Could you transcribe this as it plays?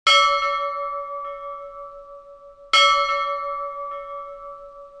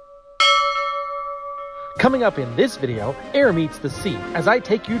Coming up in this video, air meets the sea as I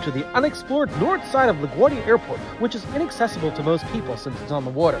take you to the unexplored north side of LaGuardia Airport, which is inaccessible to most people since it's on the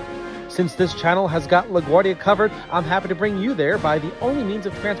water. Since this channel has got LaGuardia covered, I'm happy to bring you there by the only means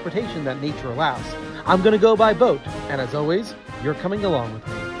of transportation that nature allows. I'm gonna go by boat, and as always, you're coming along with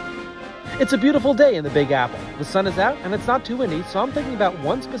me. It's a beautiful day in the Big Apple. The sun is out and it's not too windy, so I'm thinking about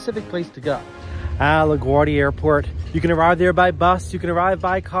one specific place to go. LaGuardia Airport. You can arrive there by bus, you can arrive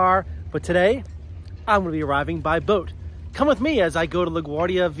by car, but today, I'm going to be arriving by boat. Come with me as I go to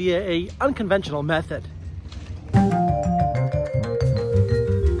LaGuardia via an unconventional method.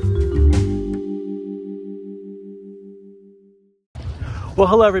 Well,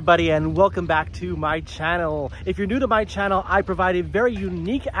 hello everybody and welcome back to my channel. If you're new to my channel, I provide a very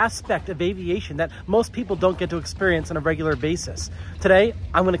unique aspect of aviation that most people don't get to experience on a regular basis. Today,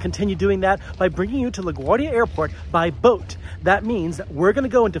 I'm going to continue doing that by bringing you to LaGuardia Airport by boat. That means that we're going to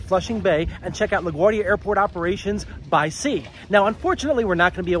go into Flushing Bay and check out LaGuardia Airport operations by sea. Now, unfortunately, we're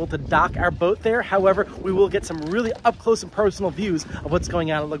not going to be able to dock our boat there. However, we will get some really up close and personal views of what's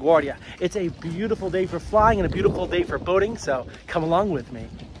going on at LaGuardia. It's a beautiful day for flying and a beautiful day for boating, so come along with me.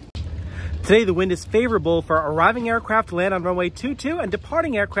 Today, the wind is favorable for arriving aircraft to land on runway 22 and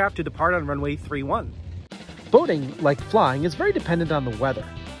departing aircraft to depart on runway 31. Boating, like flying, is very dependent on the weather.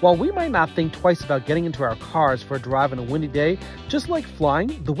 While we might not think twice about getting into our cars for a drive on a windy day, just like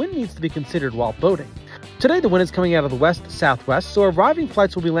flying, the wind needs to be considered while boating. Today, the wind is coming out of the west-southwest, so arriving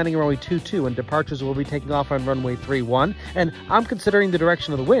flights will be landing on runway 22 and departures will be taking off on runway 31, and I'm considering the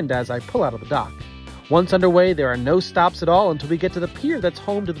direction of the wind as I pull out of the dock. Once underway, there are no stops at all until we get to the pier that's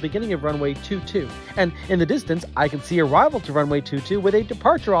home to the beginning of runway 22. And in the distance, I can see arrival to runway 22 with a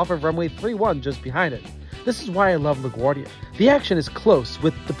departure off of runway 31 just behind it. This is why I love LaGuardia. The action is close,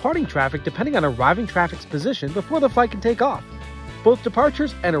 with departing traffic depending on arriving traffic's position before the flight can take off. Both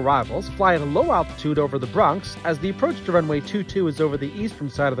departures and arrivals fly at a low altitude over the Bronx, as the approach to runway 22 is over the eastern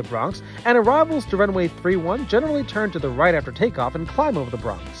side of the Bronx, and arrivals to runway 31 generally turn to the right after takeoff and climb over the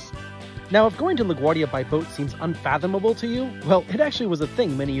Bronx. Now, if going to LaGuardia by boat seems unfathomable to you, well, it actually was a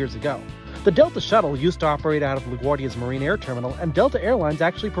thing many years ago. The Delta Shuttle used to operate out of LaGuardia's Marine Air Terminal, and Delta Airlines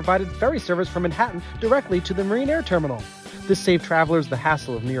actually provided ferry service from Manhattan directly to the Marine Air Terminal. This saved travelers the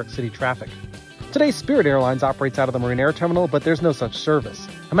hassle of New York City traffic. Today, Spirit Airlines operates out of the Marine Air Terminal, but there's no such service.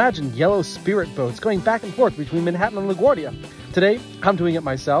 Imagine yellow Spirit boats going back and forth between Manhattan and LaGuardia. Today, I'm doing it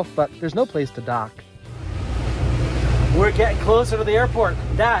myself, but there's no place to dock. We're getting closer to the airport.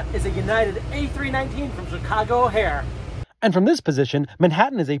 That is a United A319 from Chicago O'Hare. And from this position,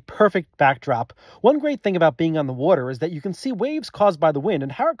 Manhattan is a perfect backdrop. One great thing about being on the water is that you can see waves caused by the wind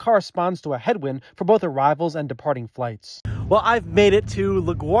and how it corresponds to a headwind for both arrivals and departing flights. Well, I've made it to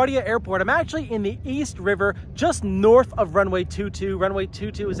LaGuardia Airport. I'm actually in the East River, just north of runway 22. Runway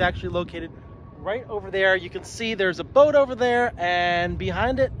 22 is actually located right over there. You can see there's a boat over there, and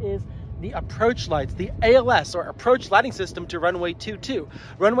behind it is the approach lights, the ALS, or approach lighting system, to runway 22.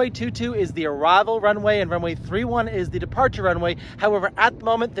 Runway 22 is the arrival runway and runway 31 is the departure runway. However, at the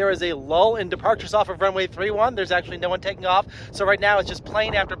moment, there is a lull in departures off of runway 31. There's actually no one taking off. So right now, it's just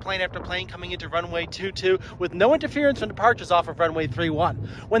plane after plane after plane coming into runway 22 with no interference from departures off of runway 31.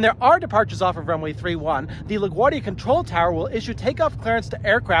 When there are departures off of runway 31, the LaGuardia control tower will issue takeoff clearance to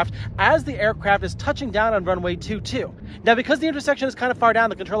aircraft as the aircraft is touching down on runway 22. Now, because the intersection is kind of far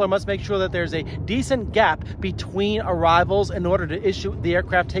down, the controller must make sure that there's a decent gap between arrivals in order to issue the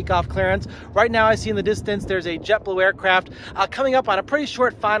aircraft takeoff clearance. Right now, I see in the distance there's a JetBlue aircraft coming up on a pretty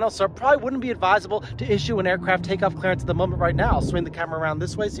short final, so it probably wouldn't be advisable to issue an aircraft takeoff clearance at the moment right now. I'll swing the camera around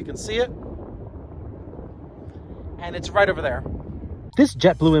this way so you can see it. And it's right over there. This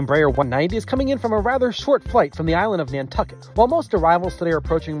JetBlue Embraer 190 is coming in from a rather short flight from the island of Nantucket. While most arrivals today are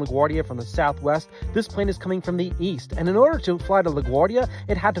approaching LaGuardia from the southwest, this plane is coming from the east, and in order to fly to LaGuardia,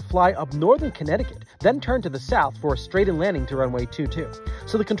 it had to fly up northern Connecticut, then turn to the south for a straight-in landing to runway 22.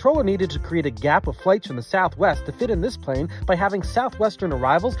 So the controller needed to create a gap of flights from the southwest to fit in this plane by having southwestern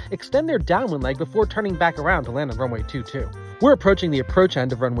arrivals extend their downwind leg before turning back around to land on runway 22. We're approaching the approach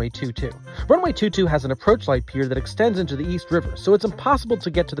end of runway 22. Runway 22 has an approach light pier that extends into the East River, so it's impossible to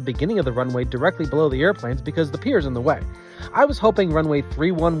get to the beginning of the runway directly below the airplanes because the pier's in the way. I was hoping runway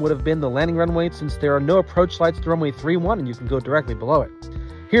 31 would have been the landing runway since there are no approach lights to runway 31 and you can go directly below it.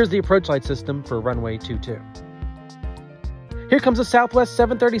 Here's the approach light system for runway 22. Here comes a Southwest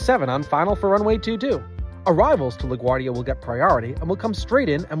 737 on final for runway 22. Arrivals to LaGuardia will get priority and will come straight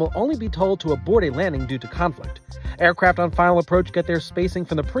in and will only be told to abort a landing due to conflict. Aircraft on final approach get their spacing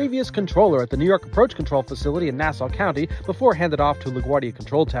from the previous controller at the New York Approach Control Facility in Nassau County before handed off to LaGuardia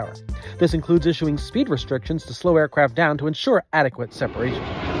Control Tower. This includes issuing speed restrictions to slow aircraft down to ensure adequate separation.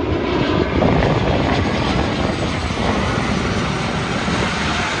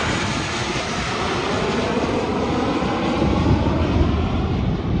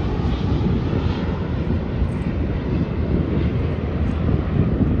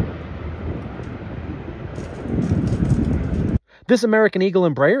 This American Eagle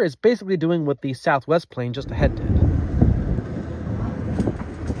Embraer is basically doing what the Southwest plane just ahead did.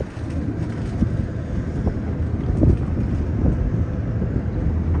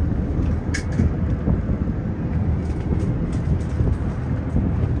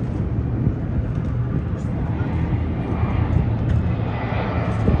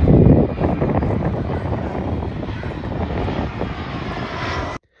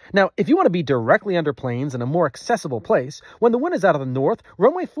 Now, if you want to be directly under planes in a more accessible place, when the wind is out of the north,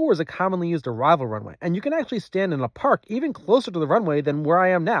 runway 4 is a commonly used arrival runway, and you can actually stand in a park even closer to the runway than where I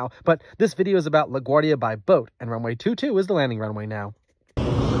am now, but this video is about LaGuardia by boat, and runway 22 is the landing runway now.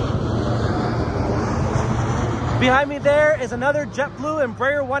 Behind me there is another JetBlue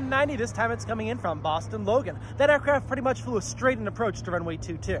Embraer 190. This time it's coming in from Boston Logan. That aircraft pretty much flew a straightened approach to runway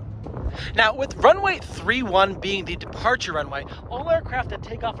 22. Now, with runway 31 being the departure runway, all aircraft that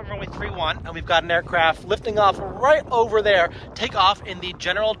take off on runway 31, and we've got an aircraft lifting off right over there, take off in the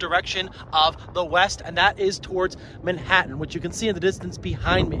general direction of the west, and that is towards Manhattan, which you can see in the distance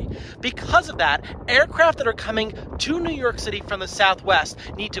behind me. Because of that, aircraft that are coming to New York City from the southwest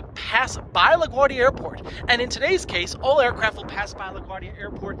need to pass by LaGuardia Airport, and in today's case, all aircraft will pass by LaGuardia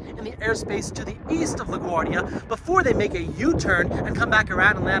Airport in the airspace to the east of LaGuardia before they make a U-turn and come back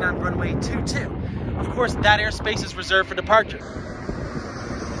around and land on runway 22. Of course, that airspace is reserved for departure.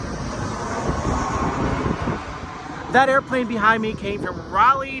 That airplane behind me came from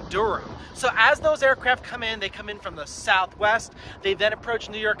Raleigh, Durham. So as those aircraft come in, they come in from the southwest. They then approach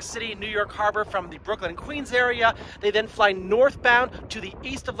New York City, New York Harbor from the Brooklyn and Queens area. They then fly northbound to the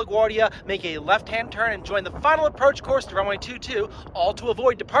east of LaGuardia, make a left-hand turn, and join the final approach course to runway 22, all to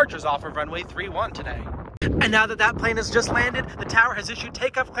avoid departures off of runway 31 today. And now that that plane has just landed, the tower has issued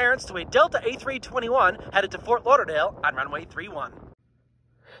takeoff clearance to a Delta A321 headed to Fort Lauderdale on runway 31.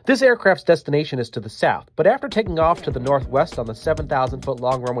 This aircraft's destination is to the south, but after taking off to the northwest on the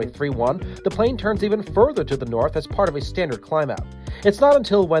 7,000-foot-long runway 31, the plane turns even further to the north as part of a standard climb-out. It's not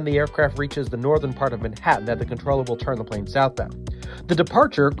until when the aircraft reaches the northern part of Manhattan that the controller will turn the plane southbound. The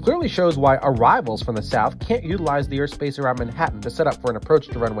departure clearly shows why arrivals from the south can't utilize the airspace around Manhattan to set up for an approach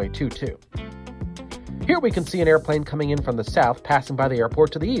to runway 22. Here we can see an airplane coming in from the south passing by the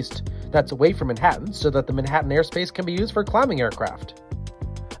airport to the east. That's away from Manhattan so that the Manhattan airspace can be used for climbing aircraft.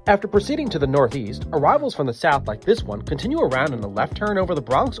 After proceeding to the northeast, arrivals from the south like this one continue around in a left turn over the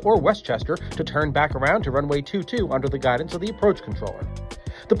Bronx or Westchester to turn back around to runway 22 under the guidance of the approach controller.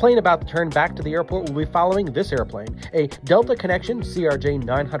 The plane about to turn back to the airport will be following this airplane, a Delta Connection CRJ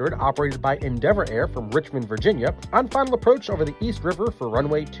 900 operated by Endeavor Air from Richmond, Virginia, on final approach over the East River for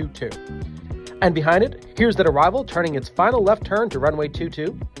runway 22. And behind it, here's that arrival turning its final left turn to runway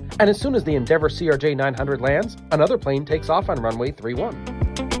 22. And as soon as the Endeavor CRJ 900 lands, another plane takes off on runway 31.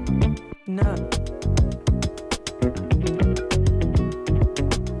 No.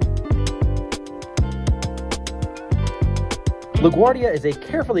 LaGuardia is a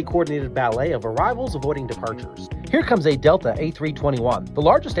carefully coordinated ballet of arrivals avoiding departures. Here comes a Delta A321, the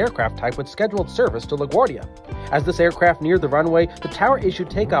largest aircraft type with scheduled service to LaGuardia. As this aircraft neared the runway, the tower issued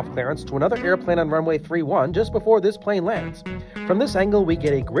takeoff clearance to another airplane on runway 31 just before this plane lands. From this angle, we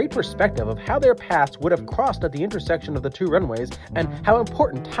get a great perspective of how their paths would have crossed at the intersection of the two runways and how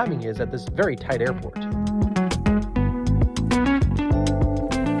important timing is at this very tight airport.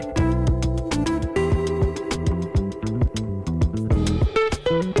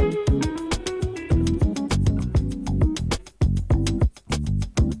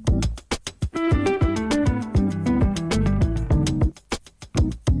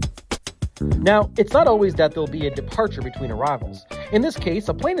 Now, it's not always that there'll be a departure between arrivals. In this case,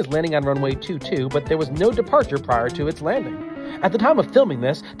 a plane is landing on runway 22, but there was no departure prior to its landing. At the time of filming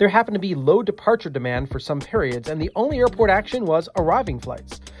this, there happened to be low departure demand for some periods, and the only airport action was arriving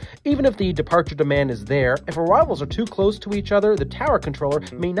flights. Even if the departure demand is there, if arrivals are too close to each other, the tower controller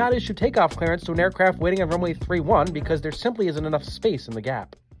may not issue takeoff clearance to an aircraft waiting on runway 31 because there simply isn't enough space in the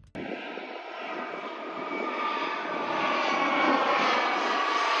gap.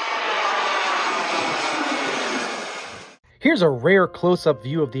 Here's a rare close-up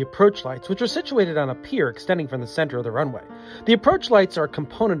view of the approach lights, which are situated on a pier extending from the center of the runway. The approach lights are a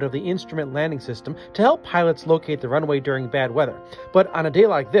component of the instrument landing system to help pilots locate the runway during bad weather. But on a day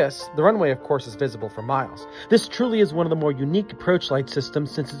like this, the runway of course is visible for miles. This truly is one of the more unique approach light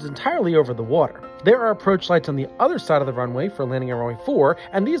systems since it's entirely over the water. There are approach lights on the other side of the runway for landing on runway 4,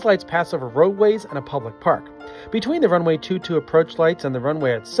 and these lights pass over roadways and a public park. Between the runway 22 approach lights and the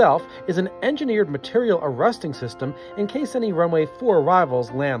runway itself is an engineered material arresting system in case any runway 4 arrivals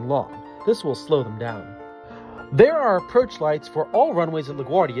land long. This will slow them down. There are approach lights for all runways at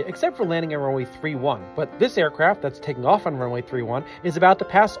LaGuardia except for landing on runway 31, but this aircraft that's taking off on runway 31 is about to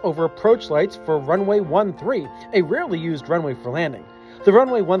pass over approach lights for runway 13, a rarely used runway for landing. The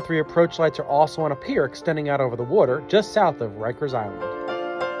runway 13 approach lights are also on a pier extending out over the water just south of Rikers Island.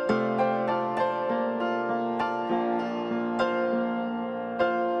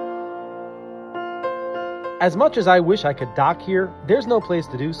 As much as I wish I could dock here, there's no place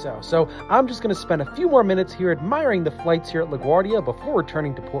to do so, so I'm just going to spend a few more minutes here admiring the flights here at LaGuardia before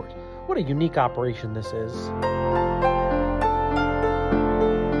returning to port. What a unique operation this is.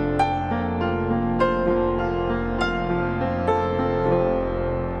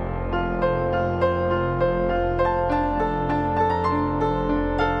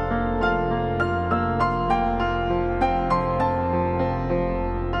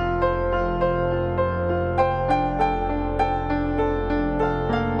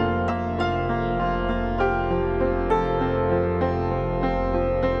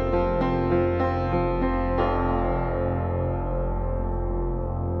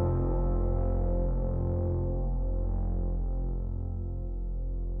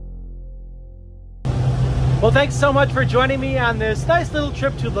 Well, thanks so much for joining me on this nice little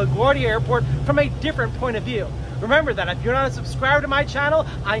trip to LaGuardia Airport from a different point of view. Remember that if you're not a subscriber to my channel,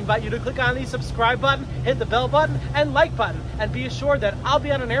 I invite you to click on the subscribe button, hit the bell button, and like button, and be assured that I'll be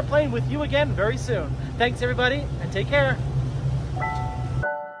on an airplane with you again very soon. Thanks everybody, and take care.